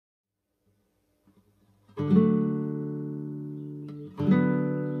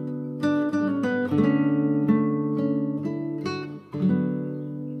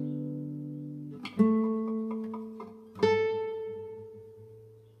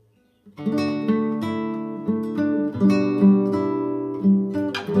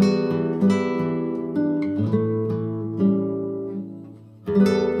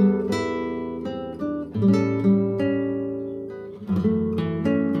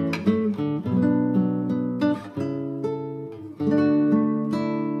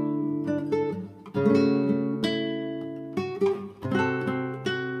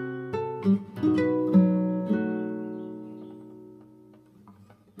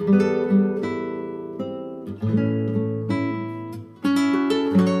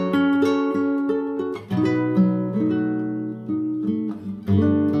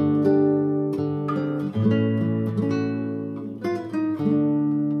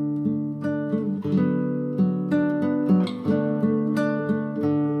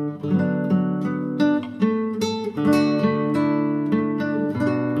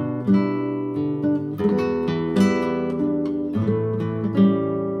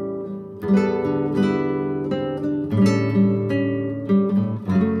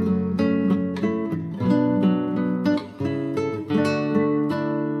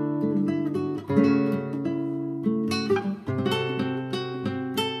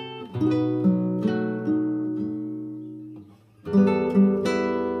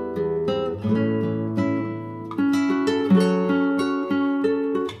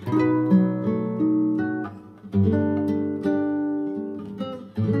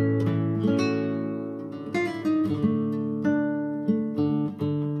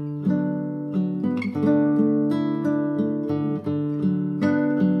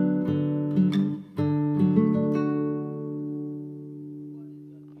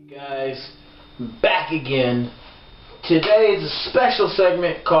Back again. Today is a special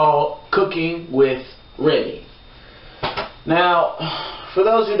segment called Cooking with Remy. Now, for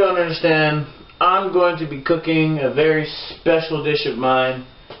those who don't understand, I'm going to be cooking a very special dish of mine.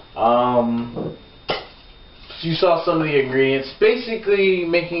 You saw some of the ingredients. Basically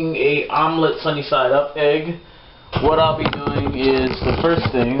making a omelet sunny side up egg. What I'll be doing is, the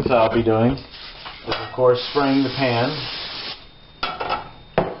first things I'll be doing is, of course, spraying the pan.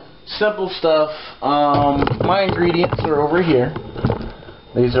 Simple stuff. My ingredients are over here.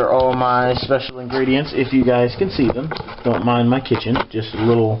 These are all my special ingredients, if you guys can see them. Don't mind my kitchen, just a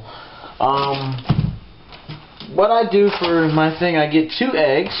little. What I do for my thing, I get 2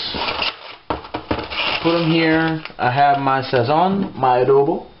 eggs, put them here. I have my sazon, my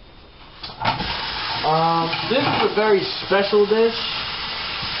adobo. This is a very special dish.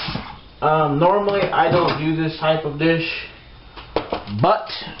 Normally I don't do this type of dish, but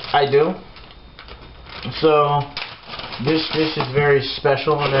I do. So this dish is very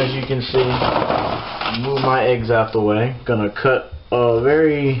special, and as you can see, move my eggs out the way. Gonna cut a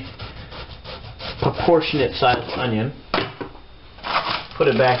very proportionate sized onion. Put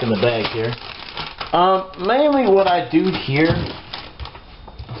it back in the bag here. Mainly what I do here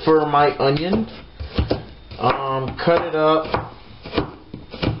for my onion, cut it up.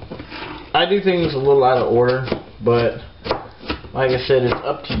 I do things a little out of order, but like I said, it's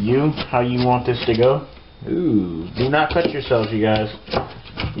up to you how you want this to go. Ooh, do not cut yourselves, you guys.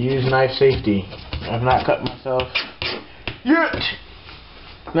 Use knife safety. I've not cut myself yet.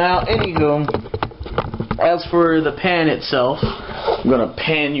 Now, anywho, as for the pan itself, I'm going to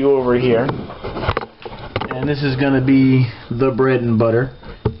pan you over here. And this is going to be the bread and butter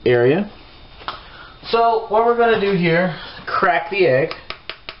area. So, what we're going to do here, crack the egg.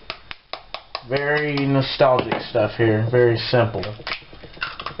 Very nostalgic stuff here, very simple.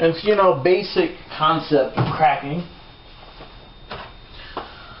 And it's, you know, basic concept of cracking.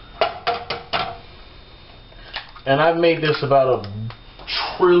 And I've made this about a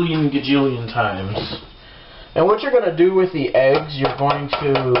trillion gajillion times. And what you're going to do with the eggs, you're going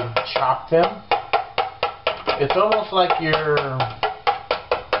to chop them. It's almost like you're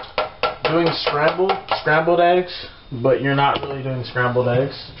doing scrambled eggs, but you're not really doing scrambled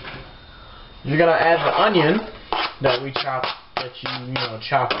eggs. You're gonna add the onion that we chopped,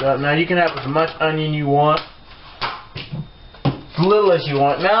 chopped up. Now you can have as much onion you want, as little as you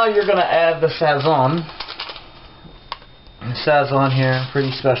want. Now you're gonna add the sazon. The sazon here,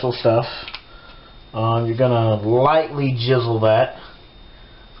 pretty special stuff. You're gonna lightly jizzle that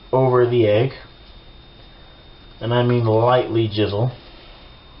over the egg, and I mean lightly jizzle,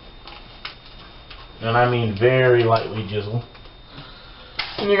 and I mean very lightly jizzle.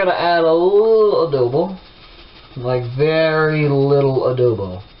 And you're going to add a little adobo, like very little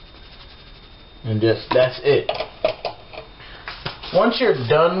adobo, and just, that's it. Once you're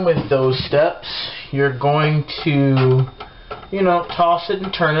done with those steps, you're going to, toss it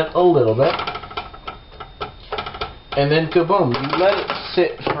and turn it a little bit, and then kaboom, you let it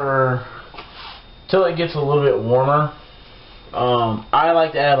sit for till it gets a little bit warmer. I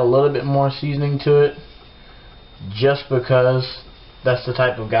like to add a little bit more seasoning to it, just because that's the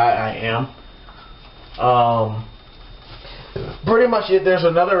type of guy I am. Pretty much it. There's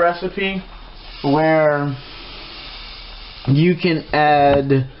another recipe where you can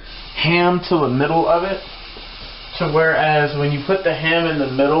add ham to the middle of it, to whereas when you put the ham in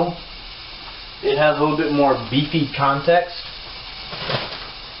the middle, it has a little bit more beefy context.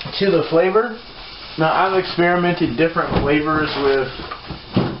 to the flavor. Now, I've experimented different flavors with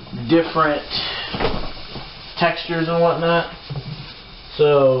different textures and whatnot.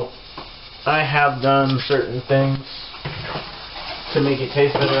 So, I have done certain things to make it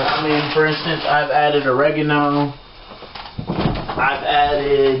taste better. I mean, for instance, I've added oregano. I've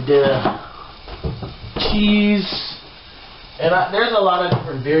added cheese. And there's a lot of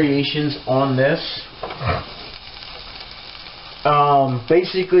different variations on this.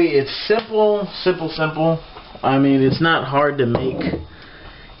 Basically, it's simple. I mean, it's not hard to make.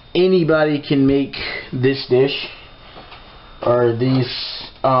 Anybody can make this dish or these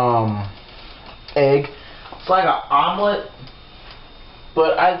egg. It's like an omelet,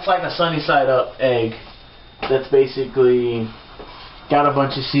 but it's like a sunny side up egg that's basically got a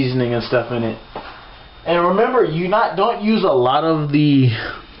bunch of seasoning and stuff in it. And remember, don't use a lot of the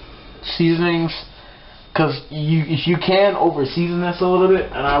seasonings, because you can over season this a little bit.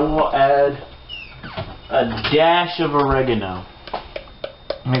 And I will add a dash of oregano,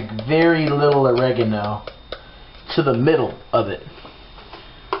 like very little oregano, to the middle of it.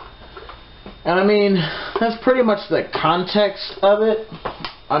 And I mean, that's pretty much the context of it.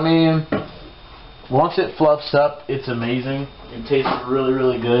 I mean, once it fluffs up, it's amazing. It tastes really,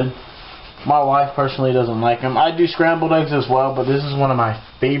 really good. My wife personally doesn't like them. I do scrambled eggs as well, but this is one of my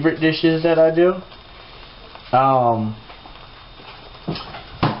favorite dishes that I do.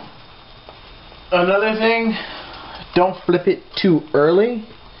 Another thing, don't flip it too early.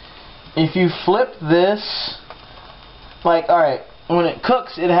 If you flip this, like, alright, when it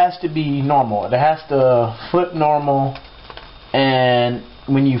cooks, it has to be normal. It has to flip normal, and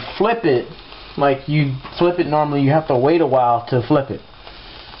when you flip it, like you flip it normally, you have to wait a while to flip it.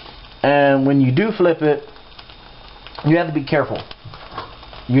 And when you do flip it, you have to be careful.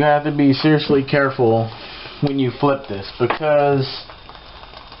 You have to be seriously careful when you flip this, because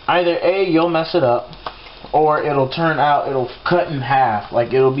either A, you'll mess it up, or it'll cut in half,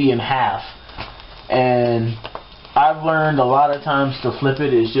 like it'll be in half. And I've learned a lot of times to flip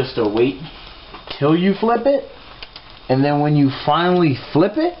it is just to wait till you flip it, and then when you finally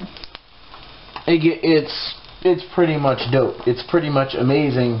flip it, it's pretty much dope. It's pretty much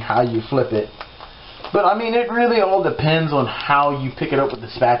amazing how you flip it. But I mean, it really all depends on how you pick it up with the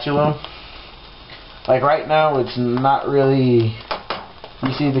spatula. Like right now, it's not really,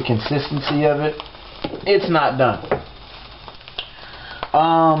 you see the consistency of it? It's not done.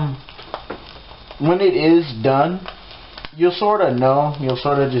 When it is done, you'll sort of know, you'll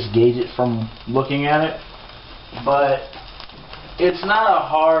sort of just gauge it from looking at it. But it's not a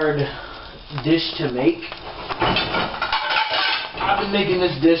hard dish to make. I've been making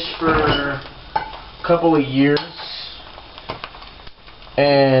this dish for a couple of years,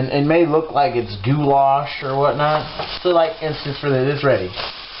 and it may look like it's goulash or whatnot. So like, instance for this, it's ready.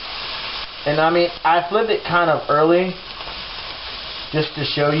 And I mean, I flipped it kind of early just to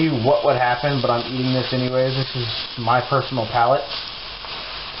show you what would happen, but I'm eating this anyways. This is my personal palate.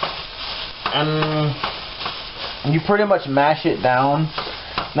 And you pretty much mash it down.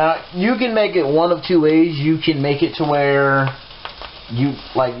 Now, you can make it one of two ways. You can make it to where you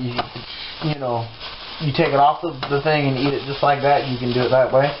take it off the thing and eat it just like that. You can do it that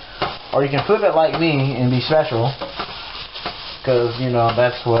way. Or you can flip it like me and be special. Because,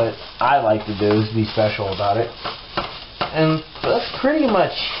 that's what I like to do, is be special about it. And that's pretty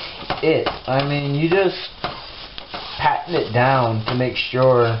much it. I mean, you just pattern it down to make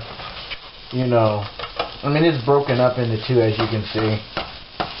sure, I mean, it's broken up into two, as you can see.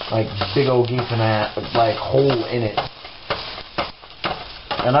 Like, big old gaping like, hole in it.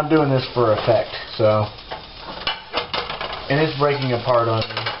 And I'm doing this for effect, so. And it's breaking apart on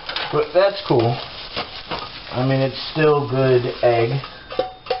me. But that's cool. I mean, it's still good egg.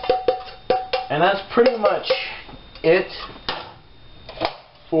 And that's pretty much it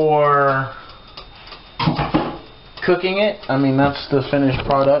for cooking it. I mean, that's the finished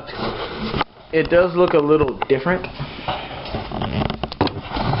product. It does look a little different.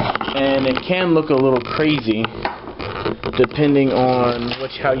 And it can look a little crazy depending on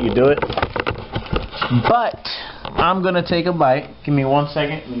how you do it. But I'm gonna take a bite. Give me 1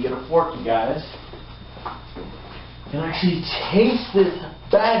 second. Let me get a fork, you guys. And actually taste this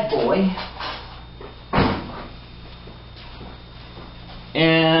bad boy.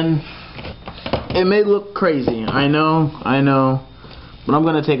 And it may look crazy. I know. But I'm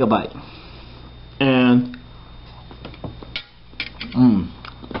gonna take a bite. And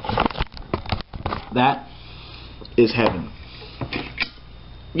that is heaven.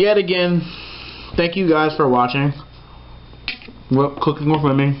 Yet again, thank you guys for watching. Cooking with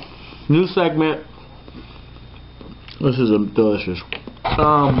Remy. New segment. This is delicious.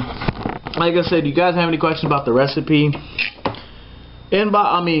 Like I said, you guys have any questions about the recipe?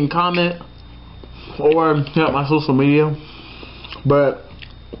 Comment or hit up my social media. But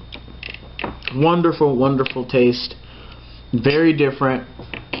wonderful, wonderful taste. Very different.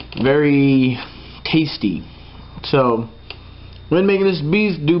 Very tasty. So when making this,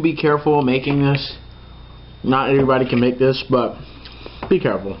 do be careful making this. Not everybody can make this, but be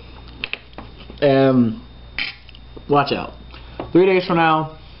careful. And watch out. 3 days from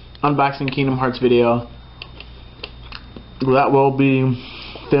now, unboxing Kingdom Hearts video. That will be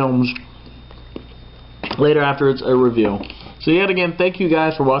filmed later after it's a review. So yet again, thank you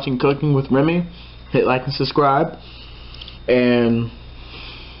guys for watching Cooking with Remy. Hit like and subscribe. And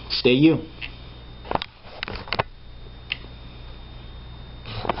stay you.